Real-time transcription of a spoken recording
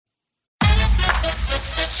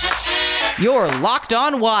You're Locked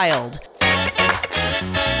On Wild.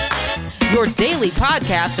 Your daily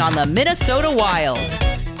podcast on the Minnesota Wild.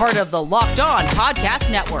 Part of the Locked On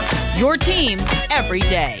Podcast Network. Your team every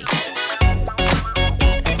day.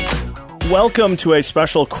 Welcome to a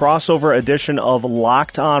special crossover edition of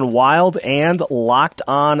Locked On Wild and Locked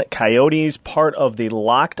On Coyotes, part of the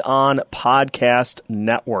Locked On Podcast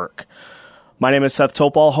Network. My name is Seth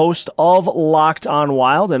Topal, host of Locked On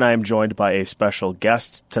Wild, and I am joined by a special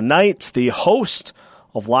guest tonight, the host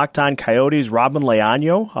of Locked On Coyotes, Robin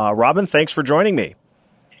Leaño. Robin, thanks for joining me.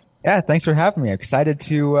 Yeah, thanks for having me. I'm excited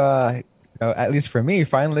to, at least for me,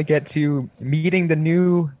 finally get to meeting the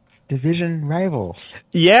new division rivals.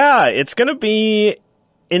 Yeah, it's going to be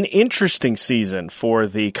an interesting season for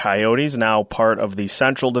the Coyotes, now part of the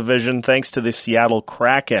Central Division, thanks to the Seattle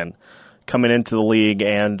Kraken coming into the league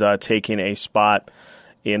and taking a spot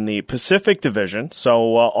in the Pacific Division. So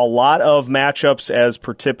a lot of matchups as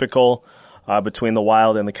per typical between the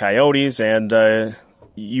Wild and the Coyotes, and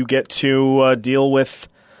you get to deal with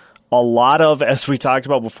a lot of, as we talked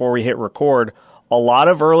about before we hit record, a lot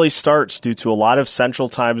of early starts due to a lot of Central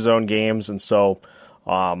Time Zone games, and so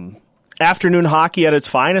afternoon hockey at its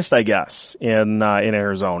finest, I guess, in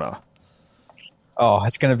Arizona. Oh,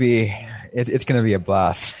 it's gonna be a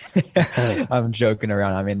blast. I'm joking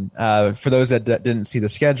around. I mean, for those that didn't see the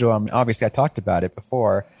schedule, obviously I talked about it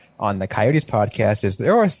before on the Coyotes podcast. Is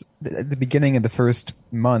there was at the beginning of the first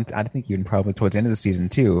month, I think even probably towards the end of the season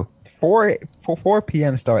too, 4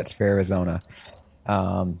 p.m. starts for Arizona.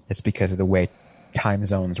 It's because of the way time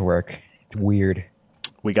zones work. It's weird.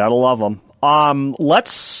 We gotta love them.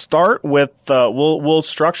 Let's start with we'll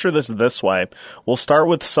structure this way. We'll start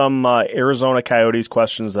with some Arizona Coyotes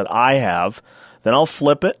questions that I have. Then I'll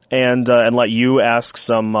flip it and let you ask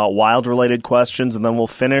some Wild related questions, and then we'll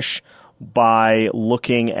finish by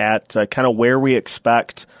looking at kind of where we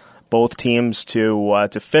expect both teams to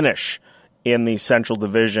finish in the Central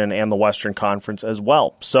Division and the Western Conference as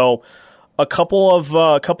well. So a couple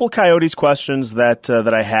of Coyotes questions that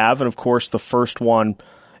I have, and of course the first one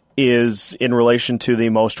is in relation to the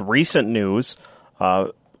most recent news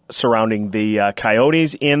surrounding the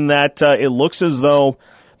Coyotes, in that it looks as though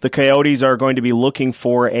the Coyotes are going to be looking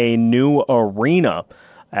for a new arena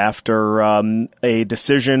after a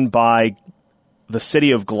decision by the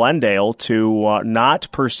city of Glendale to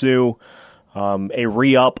not pursue a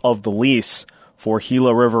re-up of the lease for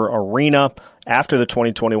Gila River Arena after the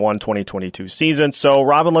 2021-2022 season. So,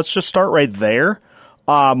 Robin, let's just start right there.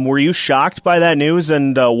 Were you shocked by that news,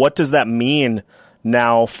 and what does that mean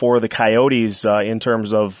now for the Coyotes in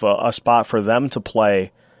terms of a spot for them to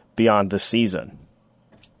play beyond this season?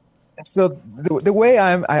 So the way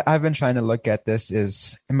I've been trying to look at this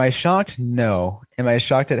is, am I shocked? No. Am I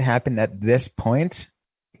shocked it happened at this point?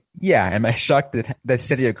 Yeah. Am I shocked that the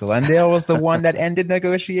city of Glendale was the one that ended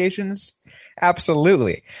negotiations?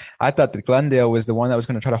 Absolutely. I thought that Glendale was the one that was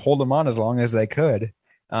going to try to hold them on as long as they could,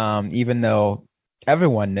 even though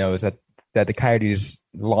everyone knows that the Coyotes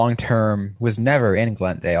long term was never in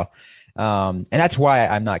Glendale, and that's why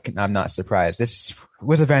I'm not surprised. This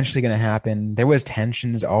was eventually going to happen. There was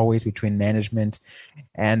tensions always between management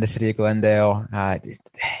and the city of Glendale.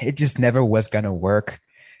 It just never was going to work.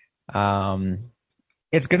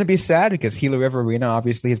 It's going to be sad because Gila River Arena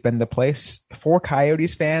obviously has been the place for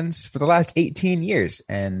Coyotes fans for the last 18 years,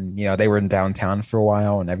 and they were in downtown for a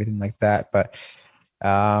while and everything like that, but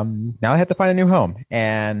now they have to find a new home,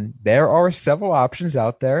 and there are several options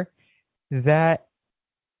out there that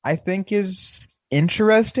I think is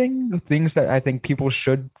interesting. Things that I think people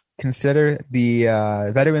should consider. The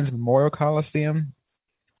Veterans Memorial Coliseum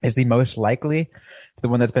is the most likely. It's the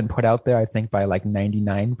one that's been put out there, I think, by like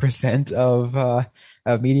 99% of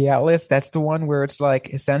media outlets. That's the one where it's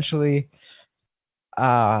like essentially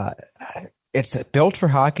it's built for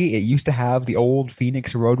hockey. It used to have the old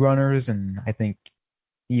Phoenix Roadrunners, and I think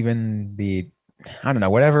even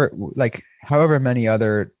however many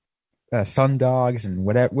other Sun Dogs and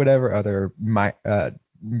whatever other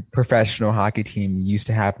professional hockey team used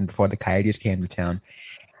to happen before the Coyotes came to town.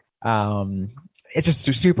 It's just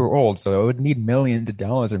super old, so it would need millions of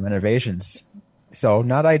dollars in renovations. So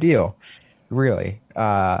not ideal, really.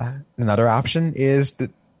 Another option is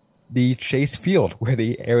the Chase Field, where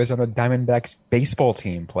the Arizona Diamondbacks baseball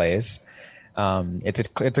team plays. It's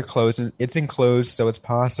enclosed, so it's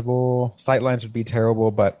possible. Sightlines would be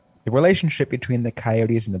terrible, but the relationship between the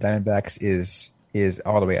Coyotes and the Diamondbacks is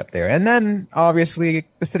all the way up there. And then obviously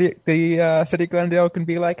the city of Glendale can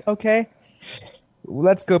be like, okay,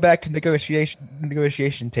 let's go back to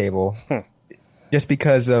negotiation table, just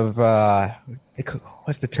because of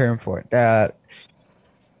what's the term for it?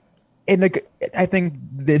 I think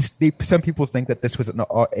some people think that this was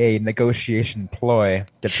a negotiation ploy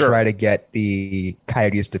to try to get the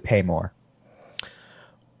Coyotes to pay more.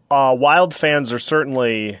 Wild fans are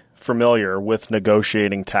certainly familiar with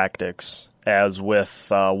negotiating tactics, as with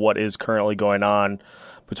what is currently going on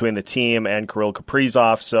between the team and Kirill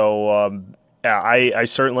Kaprizov. So, I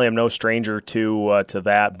certainly am no stranger to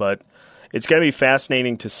that, but it's going to be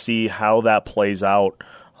fascinating to see how that plays out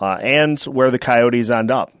and where the Coyotes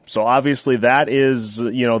end up. So, obviously, that is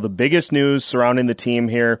the biggest news surrounding the team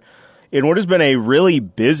here in what has been a really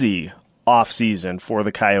busy offseason for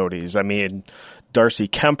the Coyotes. I mean, Darcy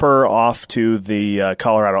Kemper off to the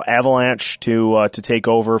Colorado Avalanche to take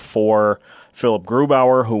over for Philip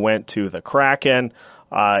Grubauer, who went to the Kraken.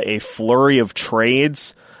 A flurry of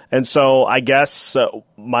trades. And so I guess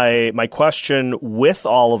my question with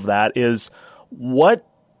all of that is, what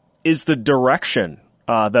is the direction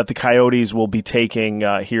that the Coyotes will be taking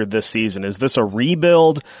here this season? Is this a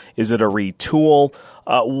rebuild? Is it a retool?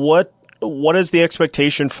 What is the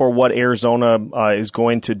expectation for what Arizona is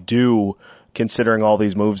going to do, considering all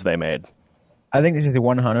these moves they made? I think this is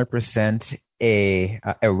 100% a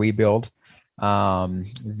rebuild.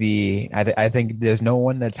 I think there's no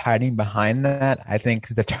one that's hiding behind that. I think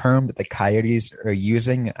the term that the Coyotes are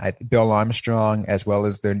using, Bill Armstrong, as well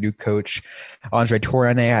as their new coach, Andre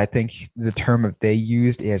Tourigny, I think the term that they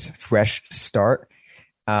used is fresh start.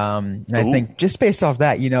 And I think just based off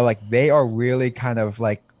that, they are really kind of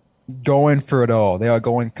like going for it all. They are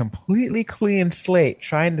going completely clean slate,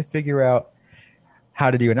 trying to figure out how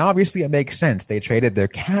to do it. And obviously it makes sense. They traded their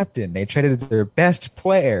captain. They traded their best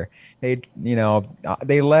player. They traded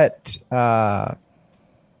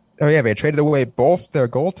away both their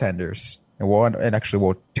goaltenders.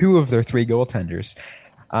 Two of their three goaltenders.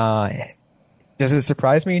 Does it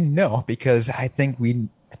surprise me? No, because I think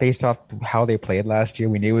based off how they played last year,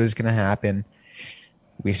 we knew it was going to happen.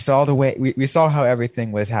 We saw we saw how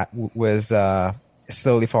everything was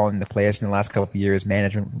slowly falling into place in the last couple of years,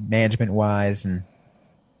 management wise, and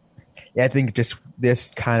I think just this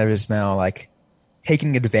kind of is now like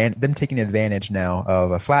taking advantage now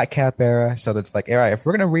of a flat cap era. So that's like, all right, if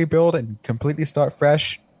we're going to rebuild and completely start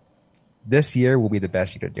fresh, this year will be the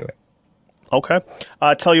best year to do it. Okay.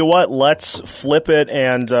 Tell you what, let's flip it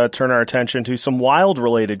and turn our attention to some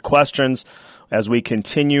Wild-related questions as we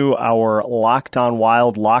continue our Locked On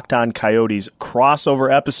Wild, Locked On Coyotes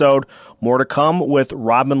crossover episode. More to come with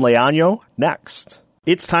Robin Leano next.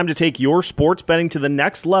 It's time to take your sports betting to the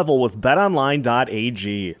next level with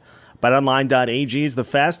BetOnline.ag. BetOnline.ag is the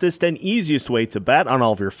fastest and easiest way to bet on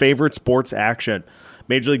all of your favorite sports action.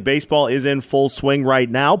 Major League Baseball is in full swing right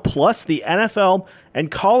now, plus the NFL and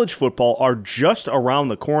college football are just around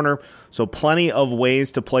the corner, so plenty of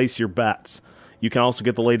ways to place your bets. You can also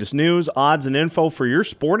get the latest news, odds, and info for your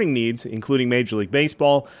sporting needs, including Major League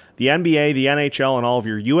Baseball, the NBA, the NHL, and all of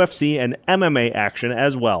your UFC and MMA action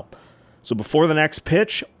as well. So before the next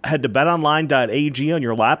pitch, head to betonline.ag on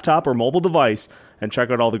your laptop or mobile device and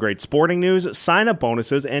check out all the great sporting news, sign-up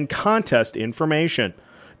bonuses, and contest information.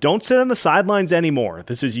 Don't sit on the sidelines anymore.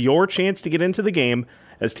 This is your chance to get into the game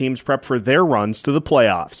as teams prep for their runs to the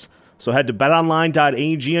playoffs. So head to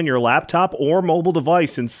betonline.ag on your laptop or mobile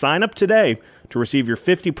device and sign up today to receive your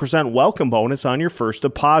 50% welcome bonus on your first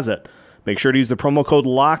deposit. Make sure to use the promo code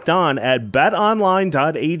LOCKEDON at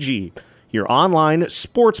betonline.ag, your online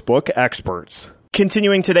sportsbook experts.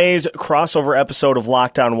 Continuing today's crossover episode of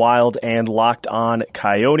Locked On Wild and Locked On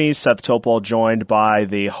Coyotes, Seth Topol joined by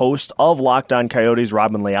the host of Locked On Coyotes,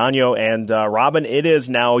 Robin Leano. And Robin, it is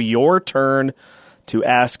now your turn to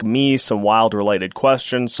ask me some Wild-related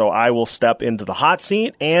questions, so I will step into the hot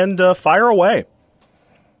seat and fire away.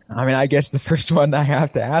 I mean, I guess the first one I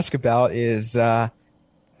have to ask about is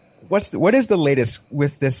what is the latest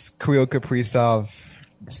with this Kirill Kaprizov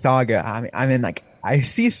saga? I mean, I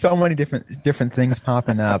see so many different things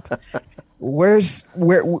popping up. Where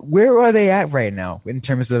are they at right now in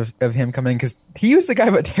terms of him coming in? Because he was the guy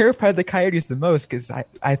that terrified the Coyotes the most. Because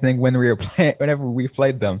I think whenever we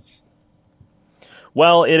played them.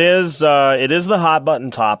 Well, it is the hot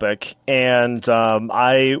button topic, and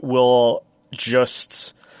I will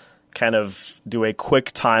just kind of do a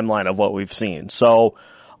quick timeline of what we've seen. So,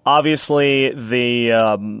 obviously,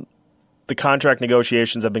 the contract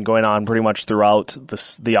negotiations have been going on pretty much throughout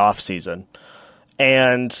the off season,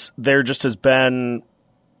 and there just has been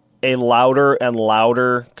a louder and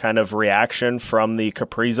louder kind of reaction from the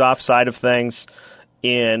Kaprizov side of things.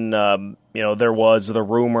 There was the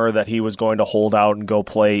rumor that he was going to hold out and go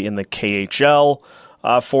play in the KHL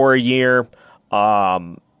for a year.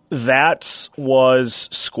 That was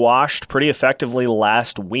squashed pretty effectively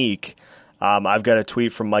last week I've got a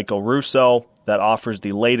tweet from Michael Russo that offers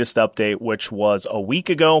the latest update, which was a week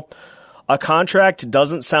ago. A contract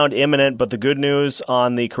doesn't sound imminent, but the good news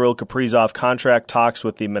on the Kirill Kaprizov contract talks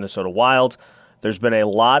with the Minnesota Wild. There's been a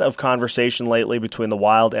lot of conversation lately between the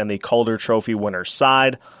Wild and the Calder Trophy winner's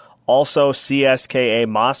side. Also, CSKA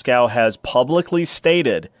Moscow has publicly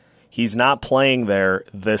stated he's not playing there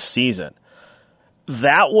this season.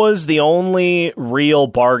 That was the only real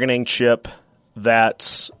bargaining chip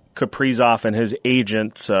that Kaprizov and his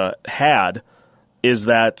agent had, is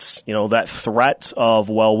that, that threat of,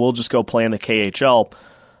 well, we'll just go play in the KHL,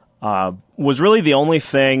 was really the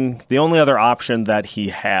only other option that he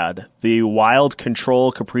had. The Wild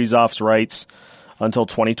control Kaprizov's rights until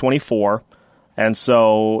 2024, and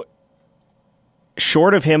so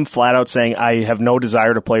short of him flat out saying, I have no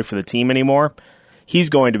desire to play for the team anymore, he's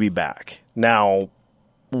going to be back. Now,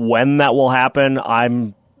 when that will happen,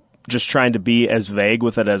 I'm just trying to be as vague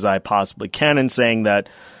with it as I possibly can and saying that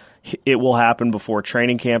it will happen before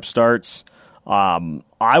training camp starts.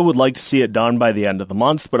 I would like to see it done by the end of the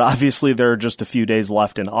month, but obviously there are just a few days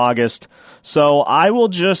left in August. So I will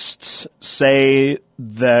just say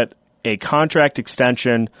that a contract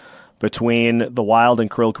extension between the Wild and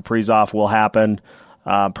Kirill Kaprizov will happen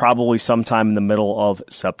probably sometime in the middle of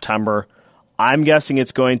September. I'm guessing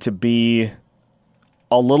it's going to be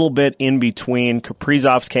a little bit in between.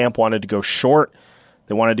 Kaprizov's camp wanted to go short.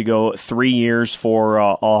 They wanted to go 3 years for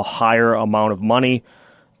a higher amount of money.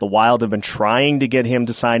 The Wild have been trying to get him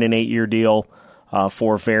to sign an 8-year deal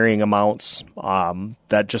for varying amounts.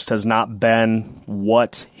 That just has not been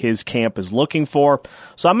what his camp is looking for.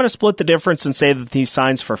 So I'm going to split the difference and say that he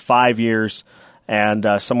signs for 5 years and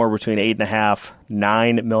somewhere between $8.5,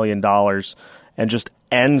 $9 million, and just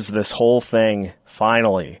ends this whole thing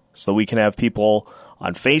finally, so we can have people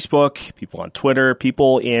on Facebook, people on Twitter,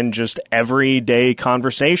 people in just everyday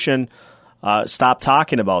conversation stop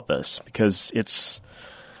talking about this, because it's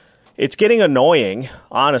getting annoying,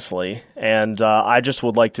 honestly, and I just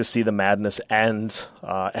would like to see the madness end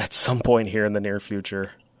at some point here in the near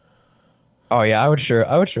future. Oh yeah, I would sure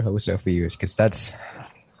hope so for you, because that's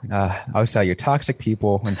I would tell you, toxic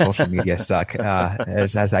people on social media suck.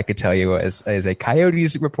 As I could tell you, as a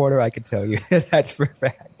Coyotes reporter, I could tell you that's for a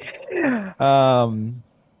fact.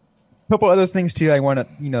 Couple other things too I want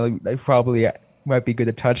to, probably might be good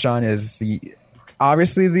to touch on is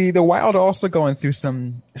obviously the Wild also going through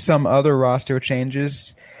some other roster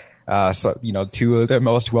changes. So two of their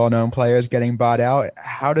most well-known players getting bought out.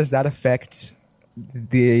 How does that affect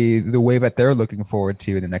the way that they're looking forward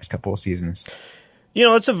to in the next couple of seasons?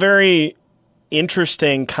 It's a very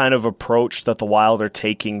interesting kind of approach that the Wild are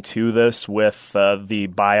taking to this with the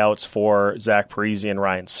buyouts for Zach Parise and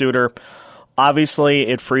Ryan Suter. Obviously,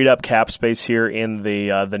 it freed up cap space here in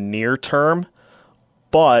the near term,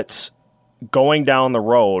 but going down the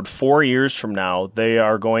road, 4 years from now, they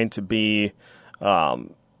are going to be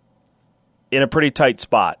in a pretty tight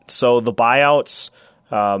spot. So the buyouts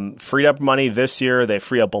freed up money this year. They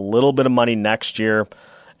free up a little bit of money next year,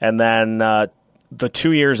 and then the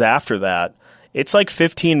 2 years after that, it's like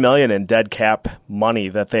 $15 million in dead cap money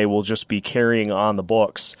that they will just be carrying on the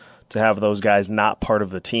books to have those guys not part of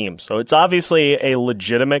the team. So it's obviously a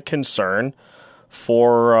legitimate concern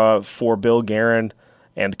for Bill Guerin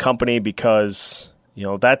and company, because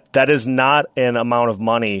that is not an amount of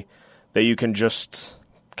money that you can just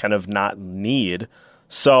kind of not need.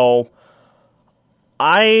 So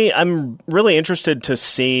I'm really interested to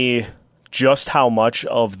see just how much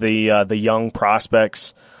of the young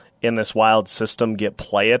prospects in this Wild system get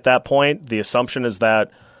play at that point. The assumption is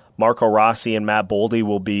that Marco Rossi and Matt Boldy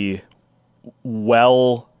will be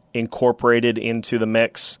well incorporated into the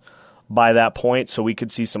mix by that point, so we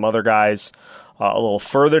could see some other guys a little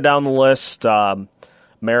further down the list. Marat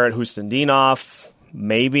Hustendinov,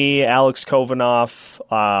 maybe Alex Kovanov.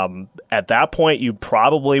 At that point, you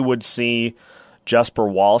probably would see Jesper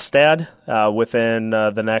Wallstad within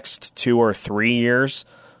the next 2 or 3 years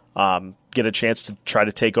get a chance to try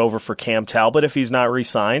to take over for Cam Talbot if he's not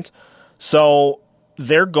re-signed. So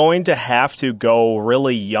they're going to have to go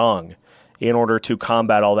really young in order to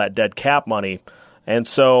combat all that dead cap money. And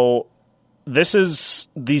so these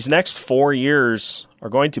next 4 years are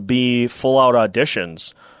going to be full-out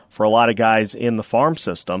auditions for a lot of guys in the farm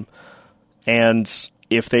system. And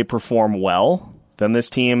if they perform well, then this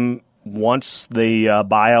team, once the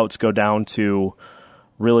buyouts go down to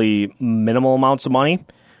really minimal amounts of money,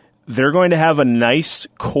 they're going to have a nice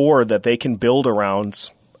core that they can build around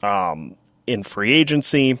in free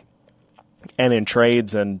agency and in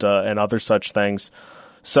trades and other such things.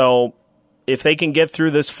 So if they can get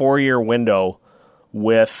through this 4-year window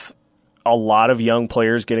with a lot of young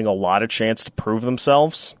players getting a lot of chance to prove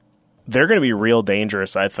themselves, they're going to be real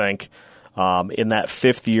dangerous, I think, in that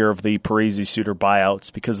fifth year of the Parise Suter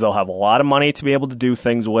buyouts, because they'll have a lot of money to be able to do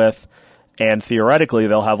things with, and theoretically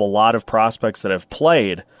they'll have a lot of prospects that have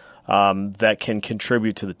played that can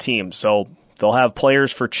contribute to the team. So they'll have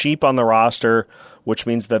players for cheap on the roster, which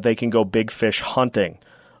means that they can go big fish hunting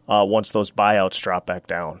once those buyouts drop back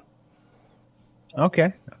down.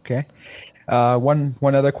 Okay. One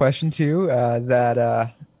other question too,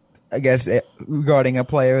 that I guess regarding a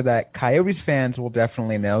player that Coyotes fans will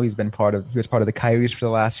definitely know. He was part of the Coyotes for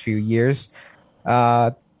the last few years.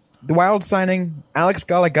 The Wild signing Alex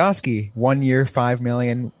Goligoski, 1 year, $5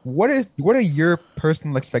 million. What are your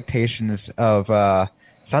personal expectations of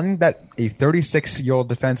signing that a 36-year-old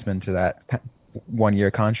defenseman to that 1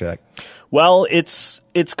 year contract? Well, it's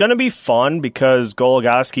going to be fun because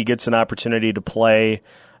Goligoski gets an opportunity to play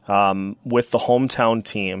with the hometown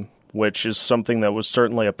team, which is something that was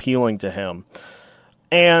certainly appealing to him.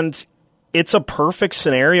 And it's a perfect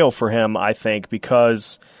scenario for him, I think,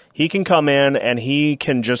 because he can come in and he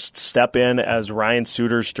can just step in as Ryan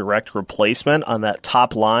Suter's direct replacement on that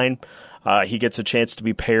top line. He gets a chance to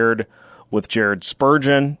be paired with Jared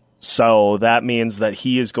Spurgeon, so that means that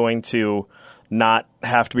he is going to not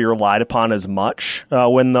have to be relied upon as much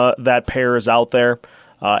when that pair is out there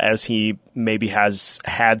as he maybe has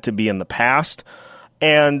had to be in the past.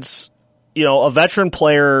 And, a veteran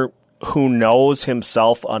player who knows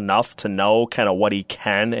himself enough to know kind of what he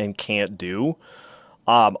can and can't do,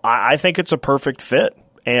 I think it's a perfect fit.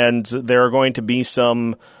 And there are going to be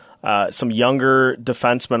some younger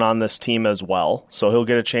defensemen on this team as well. So he'll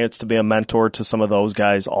get a chance to be a mentor to some of those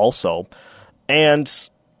guys also. And,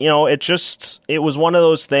 it was one of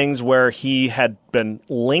those things where he had been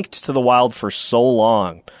linked to the Wild for so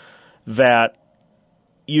long that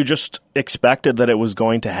you just expected that it was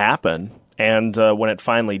going to happen. And when it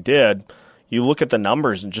finally did, you look at the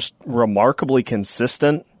numbers and just remarkably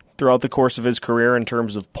consistent throughout the course of his career in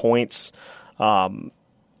terms of points. And,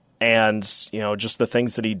 just the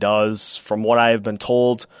things that he does, from what I have been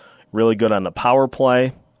told, really good on the power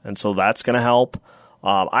play. And so that's going to help.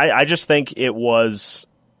 I just think it was,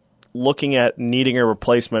 looking at needing a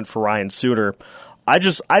replacement for Ryan Suter, I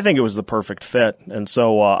think it was the perfect fit. And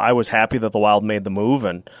so I was happy that the Wild made the move,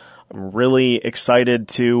 and I'm really excited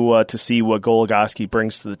to see what Goligoski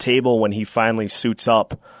brings to the table when he finally suits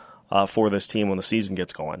up for this team when the season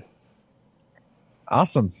gets going.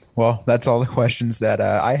 Awesome. Well, that's all the questions that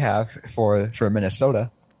I have for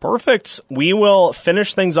Minnesota. Perfect. We will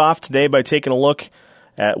finish things off today by taking a look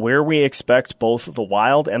at where we expect both the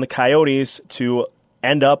Wild and the Coyotes to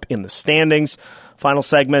end up in the standings. Final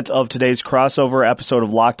segment of today's crossover episode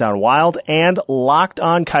of Locked On Wild and Locked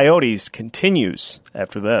On Coyotes continues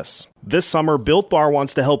after this. This summer, Built Bar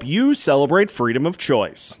wants to help you celebrate freedom of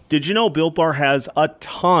choice. Did you know Built Bar has a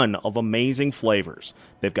ton of amazing flavors?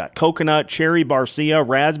 They've got coconut, cherry barcia,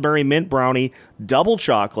 raspberry mint brownie, double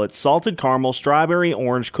chocolate, salted caramel, strawberry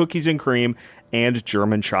orange, cookies and cream, and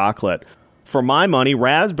German chocolate. For my money,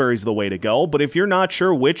 raspberry's the way to go, but if you're not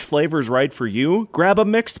sure which flavor's right for you, grab a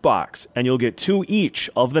mixed box, and you'll get 2 each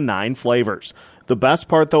of the 9 flavors. The best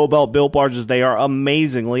part, though, about Built Bars is they are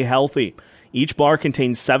amazingly healthy. Each bar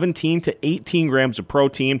contains 17 to 18 grams of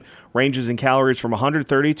protein, ranges in calories from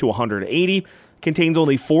 130 to 180, contains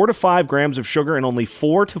only 4 to 5 grams of sugar, and only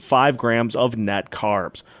 4 to 5 grams of net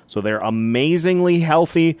carbs. So they're amazingly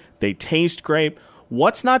healthy. They taste great.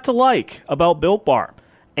 What's not to like about Built Bar?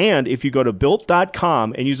 And if you go to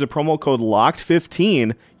Built.com and use the promo code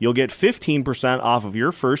LOCKED15, you'll get 15% off of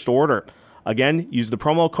your first order. Again, use the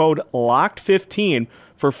promo code LOCKED15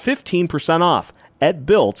 for 15% off at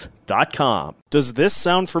Built.com. Does this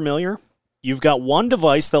sound familiar? You've got one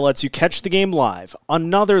device that lets you catch the game live,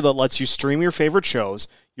 another that lets you stream your favorite shows,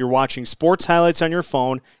 you're watching sports highlights on your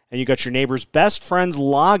phone, and you got your neighbor's best friend's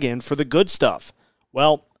login for the good stuff.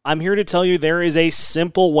 Well, I'm here to tell you there is a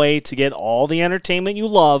simple way to get all the entertainment you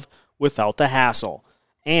love without the hassle,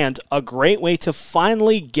 and a great way to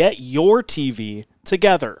finally get your TV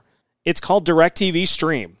together. It's called DirecTV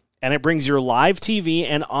Stream, and it brings your live TV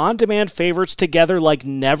and on-demand favorites together like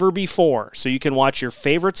never before, so you can watch your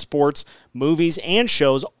favorite sports, movies, and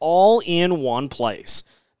shows all in one place.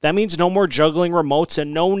 That means no more juggling remotes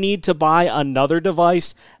and no need to buy another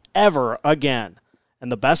device ever again.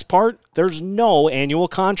 And the best part, there's no annual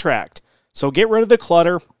contract. So get rid of the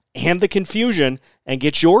clutter and the confusion and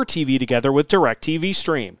get your TV together with DirecTV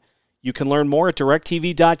Stream. You can learn more at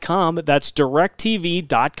DirecTV.com. That's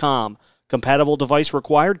DirecTV.com. Compatible device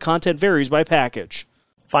required. Content varies by package.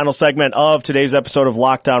 Final segment of today's episode of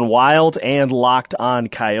Locked On Wild and Locked On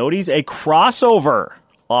Coyotes, a crossover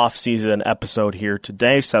off-season episode here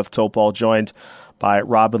today. Seth Topol joined by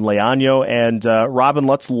Robin Leano. And Robin,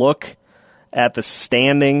 let's look at the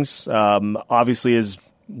standings. Obviously, as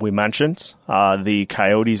we mentioned, the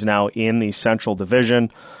Coyotes now in the Central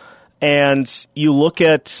Division. And you look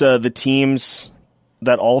at the teams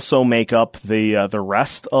that also make up the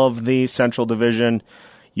rest of the Central Division.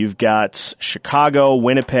 You've got Chicago,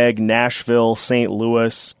 Winnipeg, Nashville, St.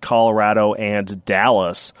 Louis, Colorado, and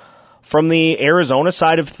Dallas. From the Arizona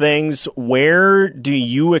side of things, where do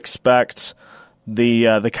you expect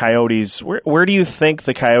the Coyotes? Where do you think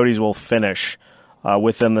the Coyotes will finish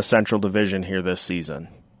within the Central Division here this season?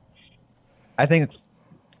 I think,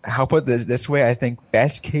 I'll put this way, I think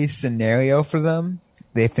best case scenario for them,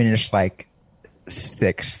 they finish like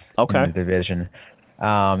 6th in the division.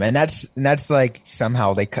 And that's like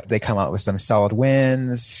somehow they come out with some solid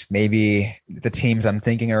wins. Maybe the teams I'm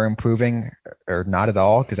thinking are improving or not at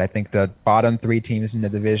all, because I think the bottom 3 teams in the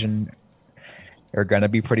division are going to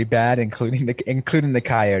be pretty bad, including the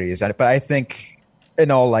Coyotes. But I think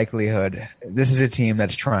in all likelihood, this is a team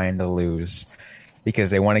that's trying to lose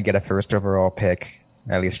because they want to get a first overall pick,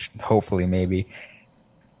 at least hopefully maybe.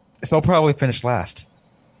 So they'll probably finish last.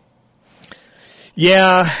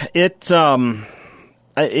 Yeah, it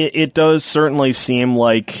does certainly seem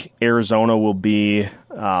like Arizona will be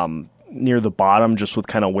near the bottom just with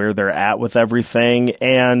kind of where they're at with everything.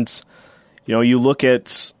 And, you look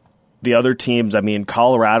at the other teams. I mean,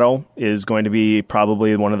 Colorado is going to be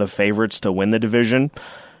probably one of the favorites to win the division.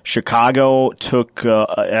 Chicago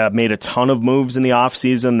made a ton of moves in the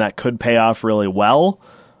offseason that could pay off really well.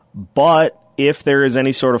 But if there is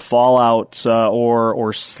any sort of fallout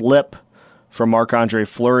or slip from Marc-Andre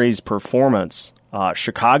Fleury's performance,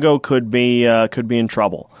 Chicago could be in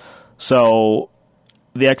trouble. So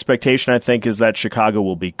the expectation, I think, is that Chicago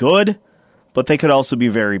will be good, but they could also be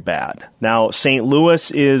very bad. Now, St. Louis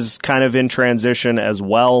is kind of in transition as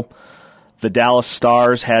well. The Dallas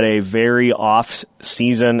Stars had a very off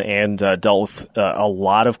season and dealt with a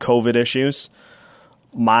lot of COVID issues.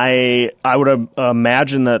 I would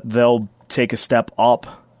imagine that they'll take a step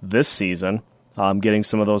up this season, getting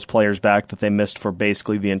some of those players back that they missed for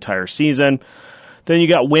basically the entire season. Then you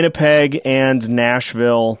got Winnipeg and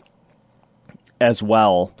Nashville as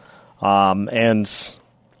well.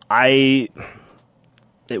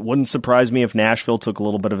 It wouldn't surprise me if Nashville took a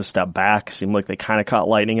little bit of a step back. Seemed like they kind of caught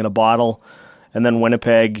lightning in a bottle. And then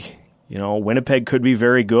Winnipeg could be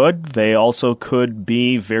very good. They also could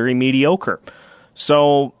be very mediocre.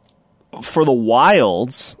 So for the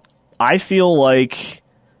Wilds, I feel like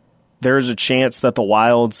there's a chance that the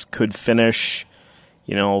Wilds could finish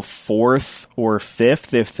 4th or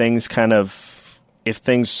 5th if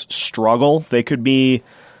things struggle. They could be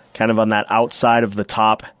kind of on that outside of the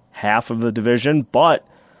top half of the division. But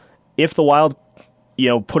if the Wild,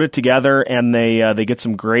 put it together and they get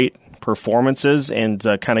some great performances and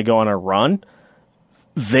kind of go on a run,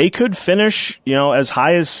 they could finish, as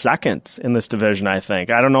high as 2nd in this division, I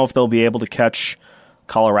think. I don't know if they'll be able to catch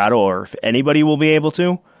Colorado or if anybody will be able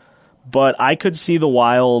to, but I could see the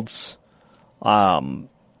Wilds,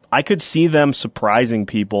 I could see them surprising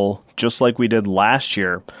people just like we did last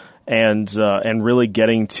year and really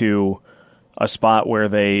getting to a spot where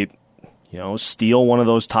they, steal one of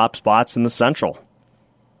those top spots in the Central.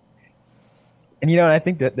 And, I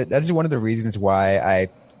think that's one of the reasons why I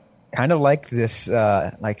kind of like this,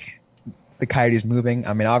 like the Coyotes moving.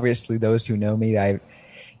 I mean, obviously, those who know me, I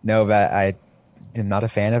know that I am not a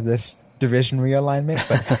fan of this division realignment,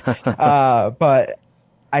 but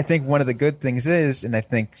I think one of the good things is, and I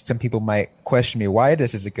think some people might question me why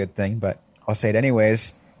this is a good thing, but I'll say it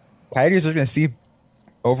anyways, Coyotes are going to see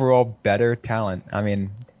overall better talent. I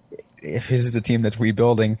mean, if this is a team that's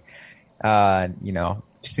rebuilding,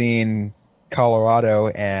 seeing Colorado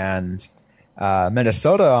and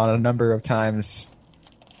Minnesota on a number of times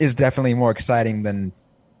is definitely more exciting than,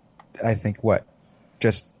 I think,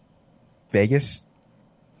 just Vegas?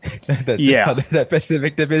 That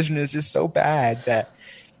Pacific Division is just so bad that,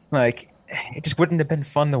 it just wouldn't have been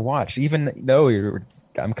fun to watch, even though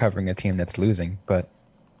I'm covering a team that's losing. But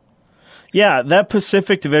yeah, that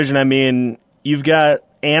Pacific Division, I mean, you've got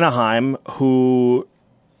Anaheim, who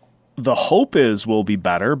the hope is will be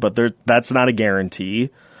better, but that's not a guarantee.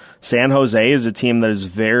 San Jose is a team that is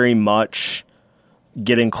very much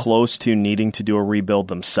getting close to needing to do a rebuild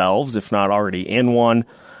themselves, if not already in one.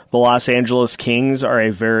 The Los Angeles Kings are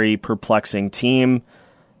a very perplexing team.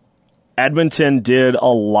 Edmonton did a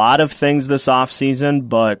lot of things this offseason,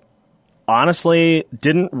 but honestly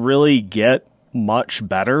didn't really get much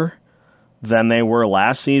better than they were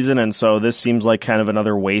last season, and so this seems like kind of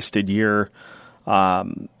another wasted year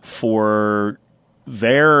for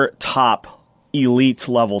their top elite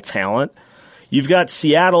level talent. You've got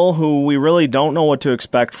Seattle, who we really don't know what to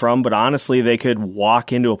expect from, but honestly, they could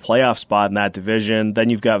walk into a playoff spot in that division. Then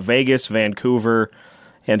you've got Vegas, Vancouver,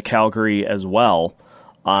 and Calgary as well.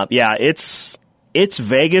 It's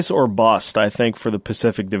Vegas or bust, I think, for the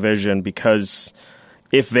Pacific Division, because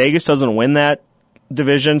if Vegas doesn't win that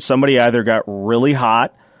division, somebody either got really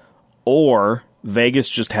hot or Vegas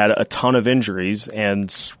just had a ton of injuries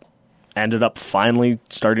and ended up finally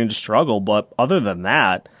starting to struggle. But other than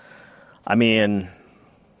that, I mean,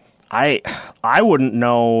 I wouldn't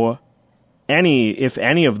know if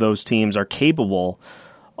any of those teams are capable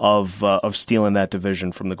of stealing that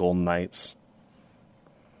division from the Golden Knights.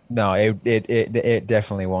 No, it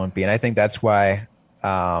definitely won't be, and I think that's why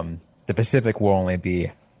the Pacific will only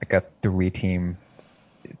be like a three teams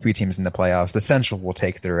in the playoffs. The Central will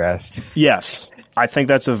take the rest. Yes, I think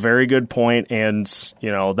that's a very good point, and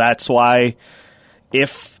that's why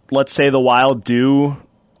if, let's say, the Wild do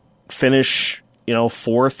finish,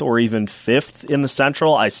 fourth or even fifth in the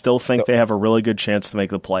Central, I still think they have a really good chance to make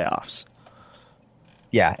the playoffs.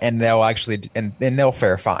 Yeah, and they'll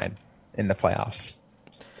fare fine in the playoffs,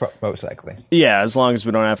 most likely. Yeah, as long as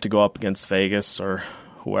we don't have to go up against Vegas or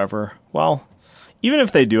whoever. Well, even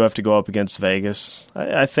if they do have to go up against Vegas,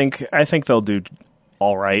 I think they'll do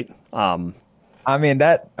all right. I mean,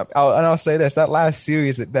 I'll say this: that last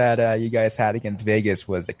series that you guys had against Vegas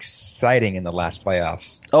was exciting in the last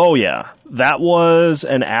playoffs. Oh yeah, that was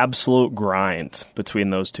an absolute grind between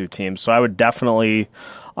those two teams. So I definitely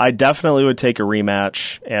would take a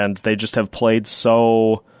rematch, and they just have played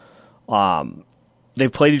so.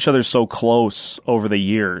 They've played each other so close over the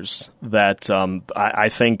years that I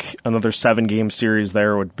think another 7-game series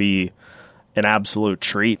there would be an absolute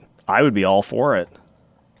treat. I would be all for it.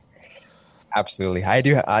 Absolutely. I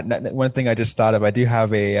do. One thing I just thought of, I do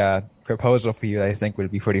have a proposal for you that I think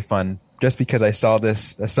would be pretty fun, just because I saw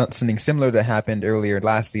this something similar that happened earlier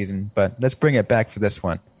last season, but let's bring it back for this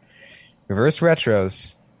one. Reverse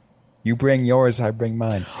retros. You bring yours, I bring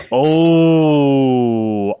mine.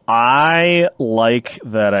 Oh, I like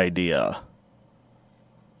that idea.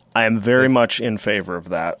 I am very much in favor of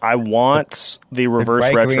that. I want the reverse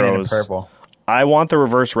retros. Purple. I want the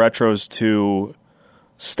reverse retros to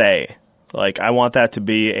stay. Like, I want that to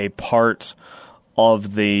be a part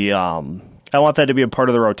of the. I want that to be a part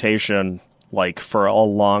of the rotation, like, for a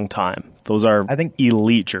long time. Those are, I think,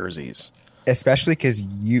 elite jerseys. Especially because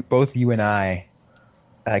both you and I,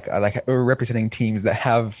 like we're representing teams that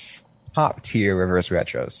have top tier reverse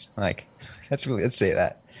retros. Like, let's say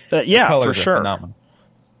that. Yeah, for sure. Phenomenal.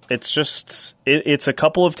 It's just it's a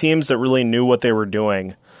couple of teams that really knew what they were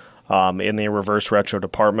doing in the reverse retro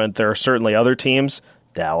department. There are certainly other teams,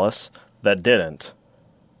 Dallas, that didn't.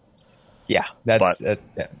 Yeah, that's a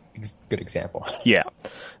good example. Yeah,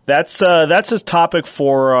 that's a topic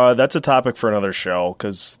for another show,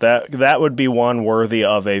 because that would be one worthy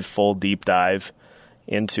of a full deep dive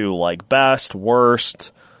into, like, best,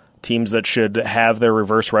 worst, teams that should have their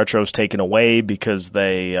reverse retros taken away because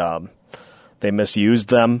they misused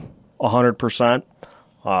them 100%.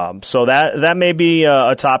 So that may be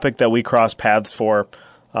a topic that we cross paths for.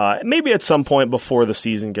 Maybe at some point before the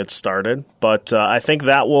season gets started, but I think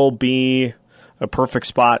that will be a perfect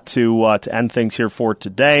spot to end things here for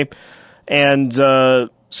today. And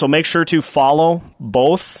so make sure to follow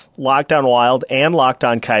both Locked On Wild and Locked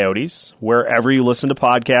On Coyotes wherever you listen to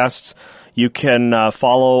podcasts. You can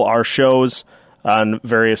follow our shows on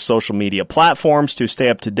various social media platforms to stay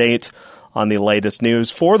up to date on the latest news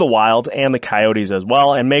for the Wild and the Coyotes as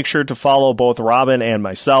well. And make sure to follow both Robin and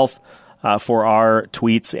myself for our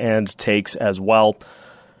tweets and takes as well.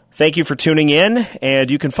 Thank you for tuning in, and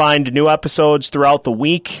you can find new episodes throughout the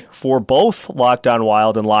week for both Locked On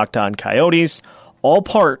Wild and Locked On Coyotes, all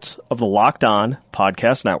part of the Locked On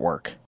Podcast Network.